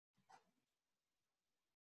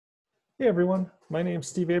Hey everyone, my name is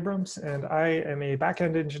Steve Abrams and I am a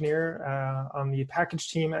backend engineer on the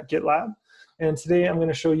package team at GitLab. And today I'm going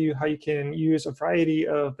to show you how you can use a variety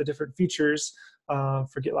of the different features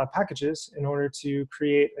for GitLab packages in order to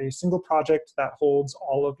create a single project that holds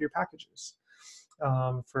all of your packages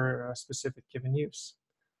for a specific given use.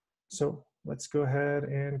 So let's go ahead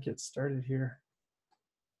and get started here.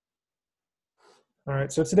 All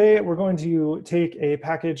right, so today we're going to take a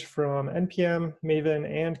package from NPM, Maven,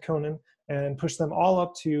 and Conan and push them all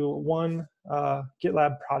up to one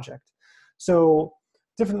GitLab project. So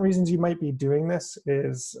different reasons you might be doing this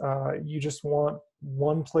is you just want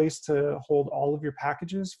one place to hold all of your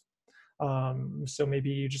packages. So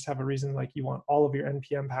maybe you just have a reason like you want all of your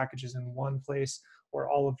NPM packages in one place, or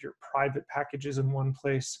all of your private packages in one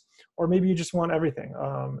place, or maybe you just want everything,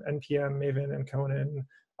 NPM, Maven, and Conan,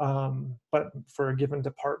 but for a given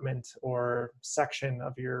department or section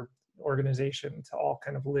of your organization to all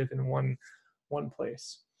kind of live in one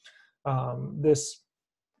place. This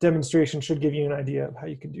demonstration should give you an idea of how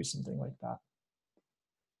you can do something like that.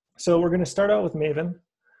 So we're going to start out with Maven.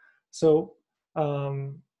 So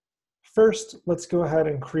first, let's go ahead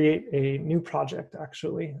and create a new project,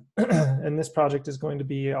 actually. And this project is going to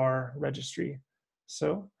be our registry.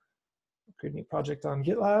 So create a new project on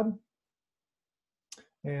GitLab.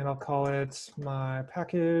 And I'll call it my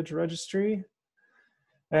package registry.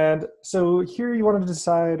 And so here you want to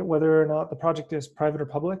decide whether or not the project is private or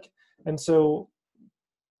public. And so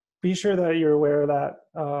be sure that you're aware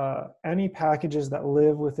that any packages that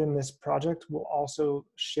live within this project will also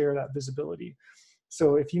share that visibility.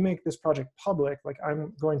 So if you make this project public, like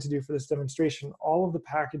I'm going to do for this demonstration, all of the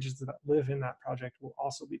packages that live in that project will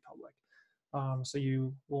also be public. So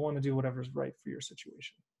you will want to do whatever's right for your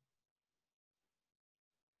situation.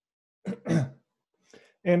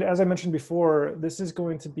 And as I mentioned before, this is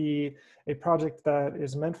going to be a project that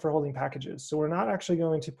is meant for holding packages. So we're not actually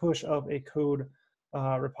going to push up a code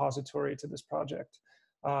repository to this project.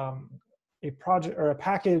 A project or a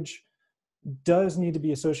package does need to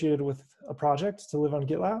be associated with a project to live on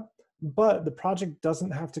GitLab, but the project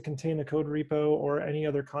doesn't have to contain a code repo or any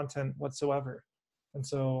other content whatsoever. And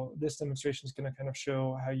so this demonstration is going to kind of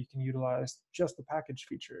show how you can utilize just the package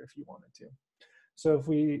feature if you wanted to. So if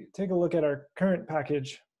we take a look at our current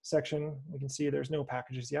package section, we can see there's no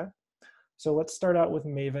packages yet. So let's start out with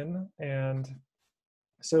Maven. And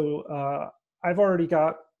so I've already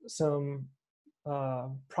got some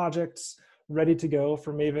projects ready to go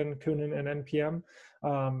for Maven, Conan, and NPM.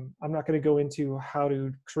 I'm not going to go into how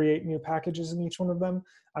to create new packages in each one of them.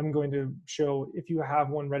 I'm going to show, if you have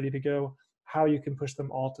one ready to go, how you can push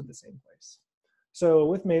them all to the same place. So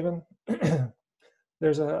with Maven,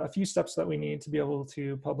 there's a few steps that we need to be able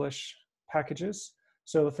to publish packages.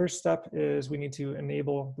 So the first step is we need to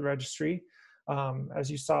enable the registry. As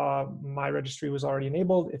you saw, my registry was already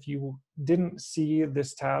enabled. If you didn't see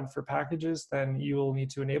this tab for packages, then you will need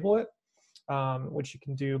to enable it, which you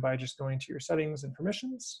can do by just going to your settings and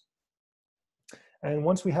permissions. And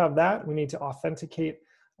once we have that, we need to authenticate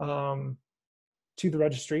to the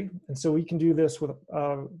registry. And so we can do this with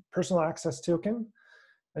a personal access token.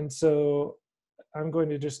 And so I'm going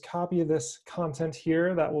to just copy this content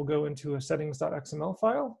here that will go into a settings.xml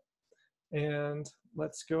file. And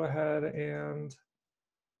let's go ahead and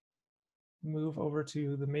move over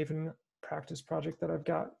to the Maven practice project that I've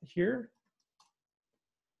got here.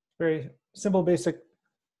 Very simple, basic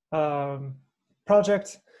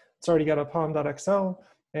project. It's already got a pom.xl,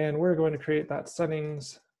 and we're going to create that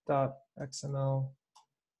settings.xml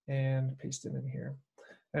and paste it in here.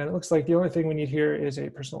 And it looks like the only thing we need here is a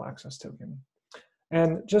personal access token.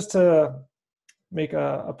 And just to make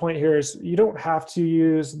a point here is you don't have to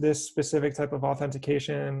use this specific type of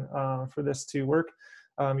authentication for this to work.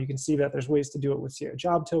 You can see that there's ways to do it with CI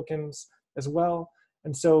job tokens as well.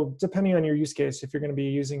 And so depending on your use case, if you're going to be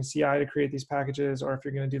using CI to create these packages, or if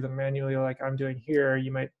you're going to do them manually like I'm doing here,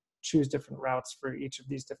 you might choose different routes for each of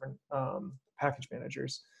these different package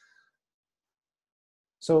managers.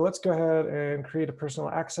 So let's go ahead and create a personal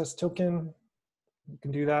access token. You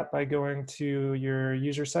can do that by going to your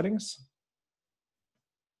user settings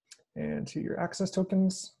and to your access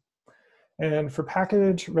tokens. And for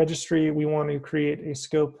package registry, we want to create a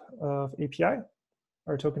scope of API,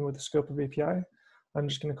 or a token with a scope of API. I'm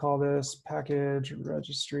just going to call this package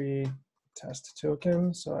registry test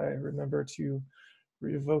token, so I remember to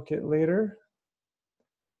revoke it later.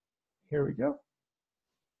 Here we go.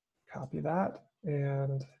 Copy that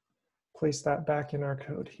and place that back in our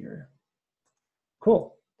code here.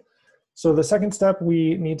 Cool. So the second step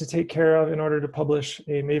we need to take care of in order to publish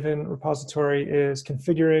a Maven repository is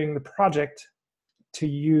configuring the project to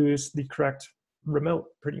use the correct remote,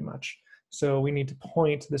 pretty much. So we need to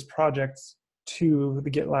point this project to the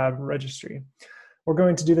GitLab registry. We're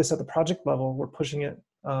going to do this at the project level. We're pushing it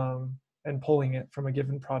and pulling it from a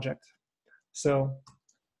given project. So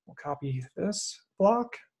we'll copy this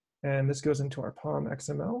block, and this goes into our POM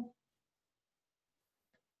XML.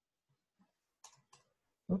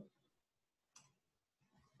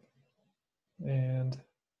 And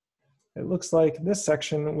it looks like this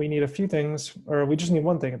section, we need a few things, or we just need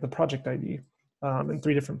one thing at the project ID in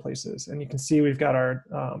 3 different places. And you can see we've got our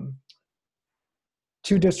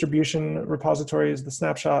 2 distribution repositories, the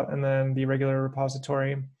snapshot and then the regular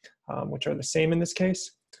repository, which are the same in this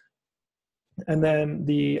case. And then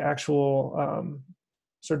the actual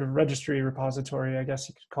sort of registry repository, I guess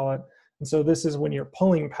you could call it. And so this is when you're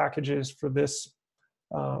pulling packages for this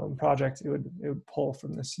project, it would pull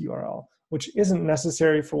from this URL, which isn't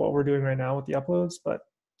necessary for what we're doing right now with the uploads, but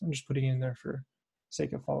I'm just putting it in there for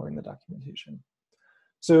sake of following the documentation.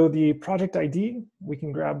 So the project ID, we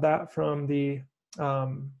can grab that from the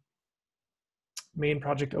main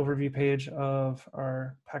project overview page of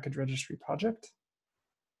our package registry project.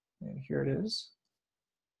 And here it is.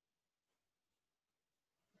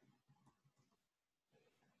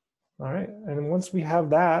 All right, and once we have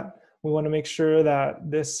that, we want to make sure that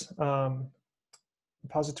this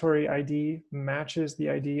repository ID matches the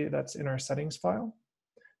ID that's in our settings file,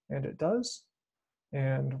 and it does.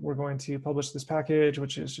 And we're going to publish this package,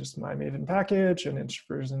 which is just my Maven package, and it's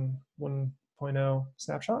version 1.0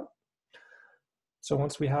 snapshot. So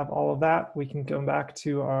once we have all of that, we can go back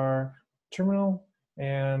to our terminal,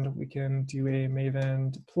 and we can do a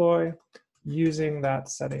Maven deploy using that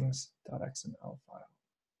settings.xml file.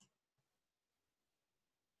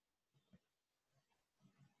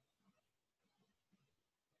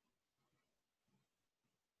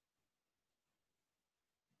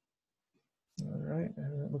 All right,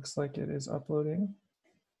 and it looks like it is uploading.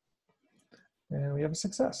 And we have a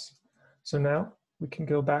success. So now we can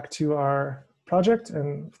go back to our project.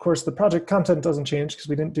 And of course, the project content doesn't change because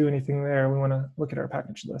we didn't do anything there. We want to look at our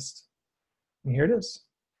package list. And here it is.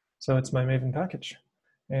 So it's my Maven package.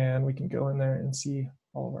 And we can go in there and see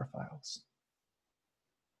all of our files.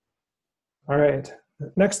 All right,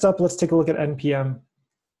 next up, let's take a look at NPM.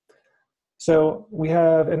 So we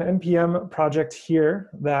have an NPM project here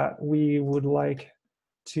that we would like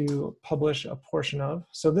to publish a portion of.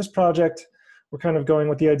 So this project, we're kind of going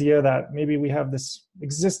with the idea that maybe we have this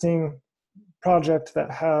existing project that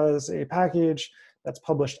has a package that's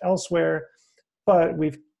published elsewhere, but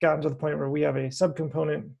we've gotten to the point where we have a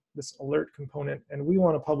subcomponent, this alert component, and we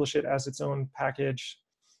want to publish it as its own package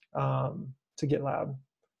to GitLab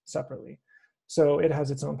separately. So it has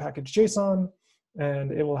its own package JSON,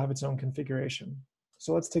 and it will have its own configuration.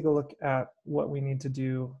 So let's take a look at what we need to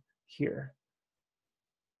do here.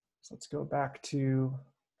 So let's go back to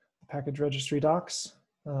the package registry docs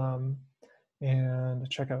and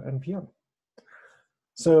check out NPM.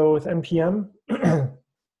 So with NPM,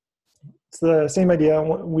 it's the same idea.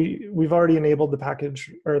 We've already enabled the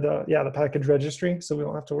package, or the package registry, so we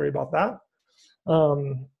don't have to worry about that.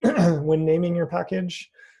 When naming your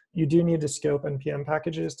package, you do need to scope NPM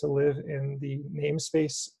packages to live in the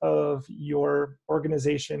namespace of your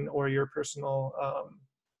organization or your personal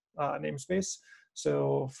namespace.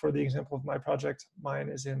 So for the example of my project, mine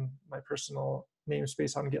is in my personal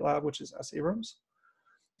namespace on GitLab, which is sabrams.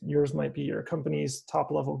 Yours might be your company's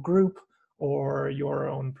top level group or your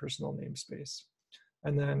own personal namespace.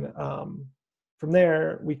 And then from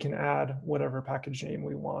there, we can add whatever package name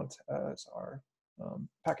we want as our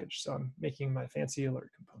package. So I'm making my fancy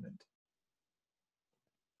alert component.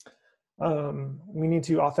 We need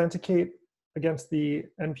to authenticate against the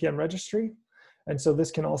NPM registry. And so this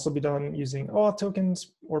can also be done using OAuth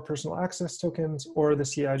tokens or personal access tokens or the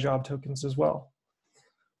CI job tokens as well.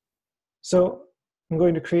 So I'm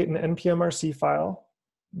going to create an npm-rc file.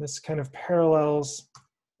 This kind of parallels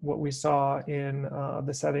what we saw in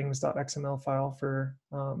the settings.xml file for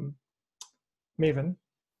Maven.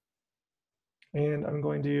 And I'm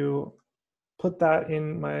going to put that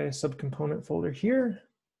in my subcomponent folder here.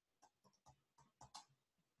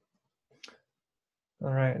 All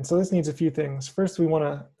right, and so this needs a few things. First, we want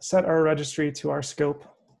to set our registry to our scope.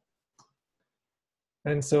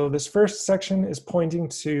 And so this first section is pointing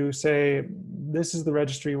to say, this is the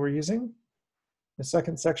registry we're using. The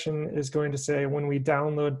second section is going to say, when we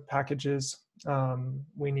download packages,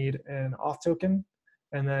 we need an auth token.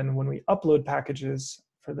 And then when we upload packages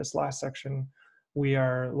for this last section, we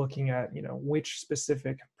are looking at, which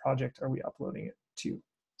specific project are we uploading it to.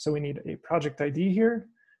 So we need a project ID here,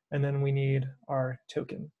 and then we need our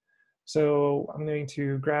token. So I'm going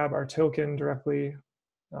to grab our token directly.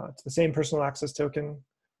 It's the same personal access token.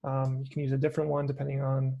 You can use a different one depending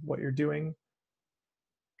on what you're doing.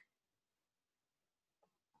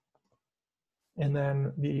 And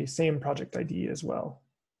then the same project ID as well.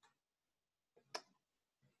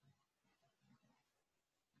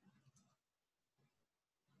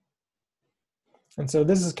 And so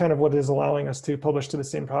this is kind of what is allowing us to publish to the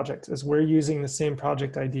same project, is we're using the same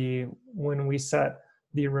project ID when we set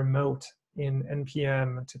the remote in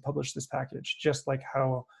NPM to publish this package, just like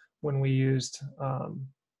how when we used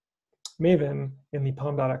Maven in the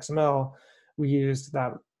pom.xml, we used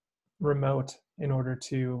that remote in order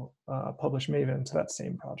to publish Maven to that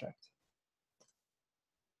same project.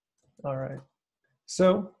 All right,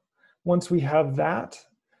 so once we have that,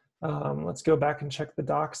 let's go back and check the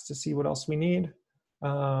docs to see what else we need.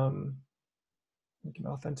 We can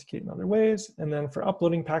authenticate in other ways. And then for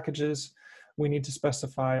uploading packages, we need to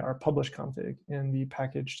specify our publish config in the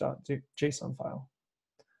package.json file.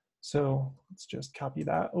 So let's just copy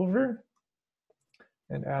that over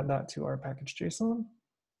and add that to our package.json.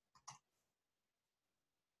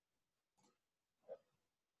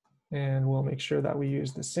 And we'll make sure that we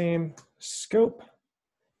use the same scope.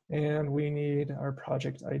 And we need our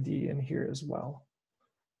project ID in here as well.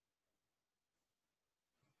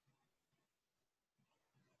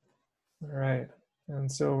 All right,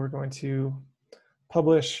 and so we're going to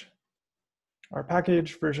publish our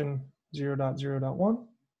package version 0.0.1.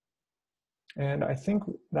 And I think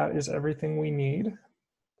that is everything we need.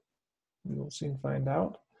 We will soon find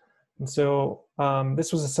out. And so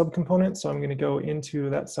this was a subcomponent, so I'm going to go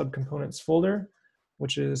into that subcomponents folder,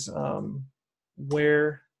 which is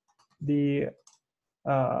where the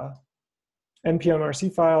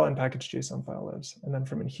npm.rc file and package.json file lives. And then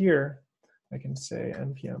from in here, I can say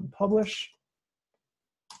npm publish.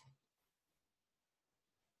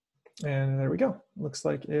 And there we go. Looks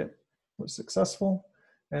like it was successful.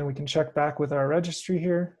 And we can check back with our registry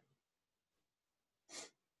here.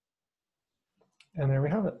 And there we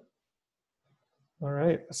have it. All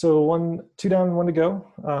right, so two down, one to go.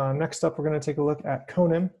 Next up, we're going to take a look at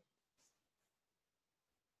Conan.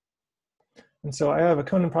 And so I have a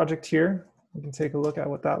Conan project here. We can take a look at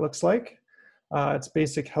what that looks like. It's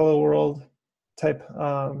basic hello world type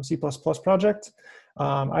C++ project.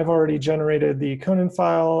 I've already generated the Conan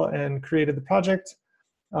file and created the project.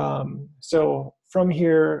 So from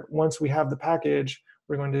here, once we have the package,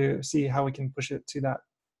 we're going to see how we can push it to that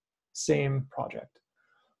same project.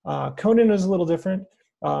 Conan is a little different.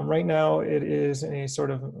 Right now, it is a sort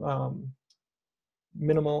of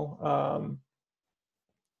minimal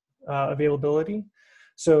availability.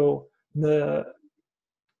 So the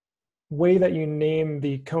way that you name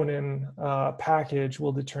the Conan package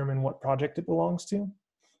will determine what project it belongs to.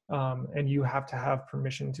 And you have to have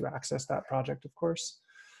permission to access that project, of course.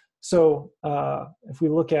 So if we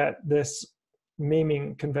look at this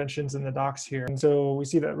naming conventions in the docs here, and so we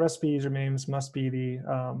see that recipe usernames must be the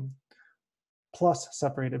plus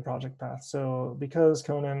separated project path. So because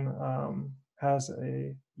Conan has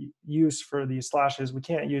a use for these slashes, we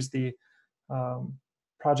can't use the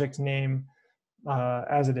project name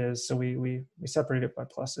as it is. So we separate it by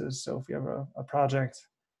pluses. So if we have a project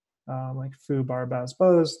like foo bar baz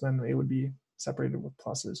buzz, then it would be separated with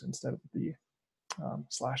pluses instead of the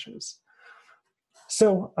slashes.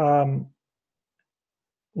 So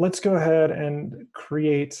let's go ahead and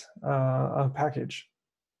create a package.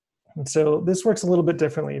 And so this works a little bit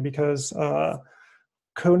differently because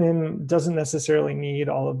Conan doesn't necessarily need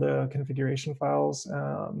all of the configuration files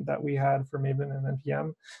that we had for Maven and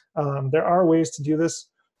NPM. There are ways to do this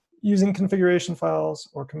using configuration files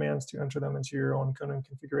or commands to enter them into your own Conan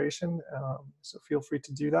configuration. So feel free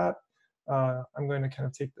to do that. I'm going to kind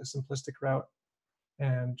of take the simplistic route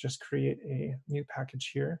and just create a new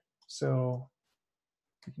package here. So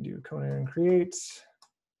we can do Conan create.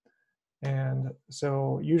 And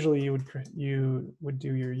so usually you would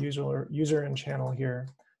do your user and channel here.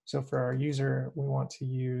 So for our user, we want to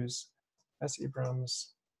use S.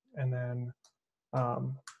 Abrams, and then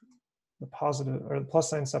the positive or the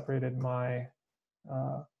plus sign separated my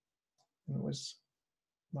it was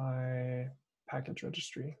my package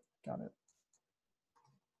registry. Got it.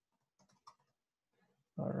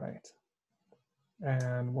 All right,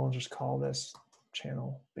 and we'll just call this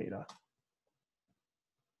channel beta.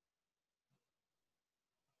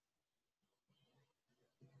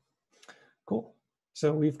 Cool.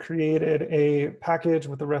 So we've created a package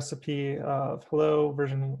with a recipe of hello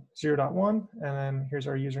version 0.1, and then here's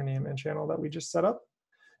our username and channel that we just set up.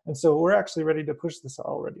 And so we're actually ready to push this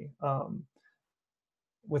already.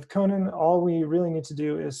 With Conan, all we really need to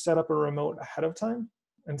do is set up a remote ahead of time.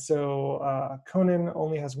 And so Conan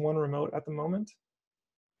only has one remote at the moment.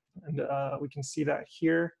 And we can see that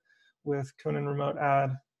here with Conan remote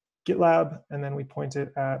add GitLab, and then we point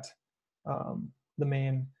it at the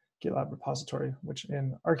main GitLab repository, which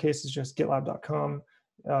in our case is just gitlab.com.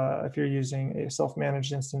 If you're using a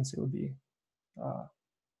self-managed instance, it would be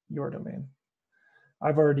your domain.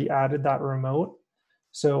 I've already added that remote,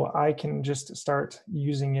 so I can just start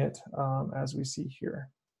using it as we see here.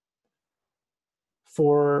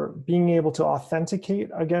 For being able to authenticate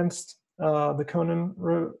against the Conan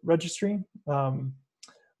registry,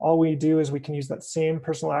 all we do is we can use that same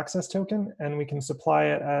personal access token, and we can supply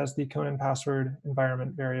it as the Conan password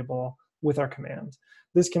environment variable with our command.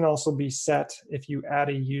 This can also be set if you add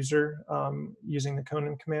a user using the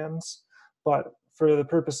Conan commands, but for the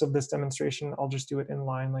purpose of this demonstration, I'll just do it in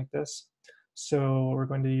line like this. So we're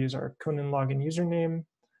going to use our Conan login username,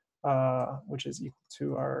 which is equal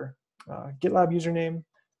to our GitLab username,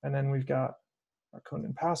 and then we've got our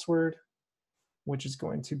Conan password, which is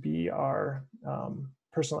going to be our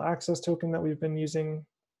personal access token that we've been using.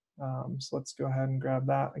 So let's go ahead and grab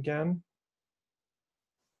that again.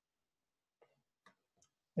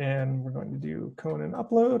 And we're going to do Conan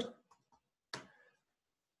upload.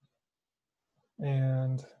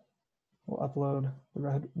 And we'll upload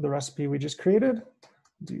the recipe we just created,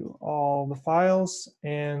 do all the files,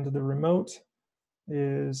 and the remote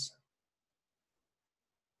is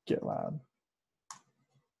GitLab.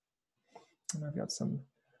 And I've got some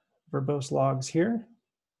verbose logs here.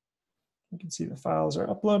 You can see the files are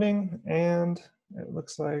uploading, and it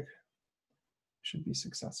looks like it should be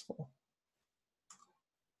successful.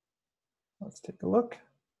 Let's take a look.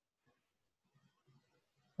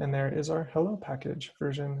 And there is our hello package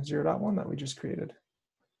version 0.1 that we just created.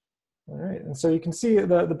 All right, and so you can see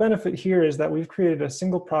the benefit here is that we've created a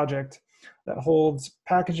single project that holds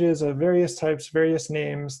packages of various types, various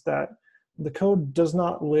names, that the code does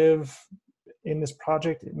not live in this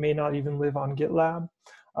project. It may not even live on GitLab,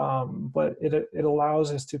 but it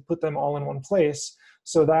allows us to put them all in one place.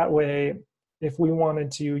 So that way, if we wanted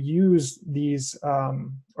to use these,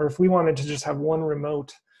 or if we wanted to just have one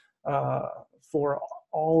remote for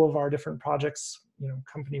all of our different projects,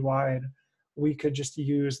 company-wide, we could just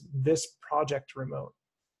use this project remote,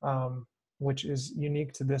 which is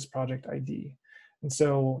unique to this project ID. And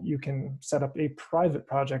so you can set up a private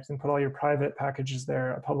project and put all your private packages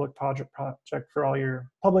there, a public project for all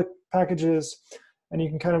your public packages, and you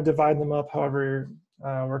can kind of divide them up however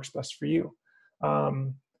works best for you.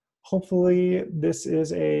 Hopefully this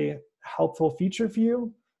is a helpful feature for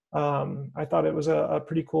you. I thought it was a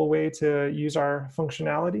pretty cool way to use our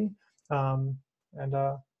functionality, and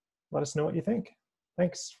let us know what you think.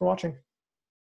 Thanks for watching.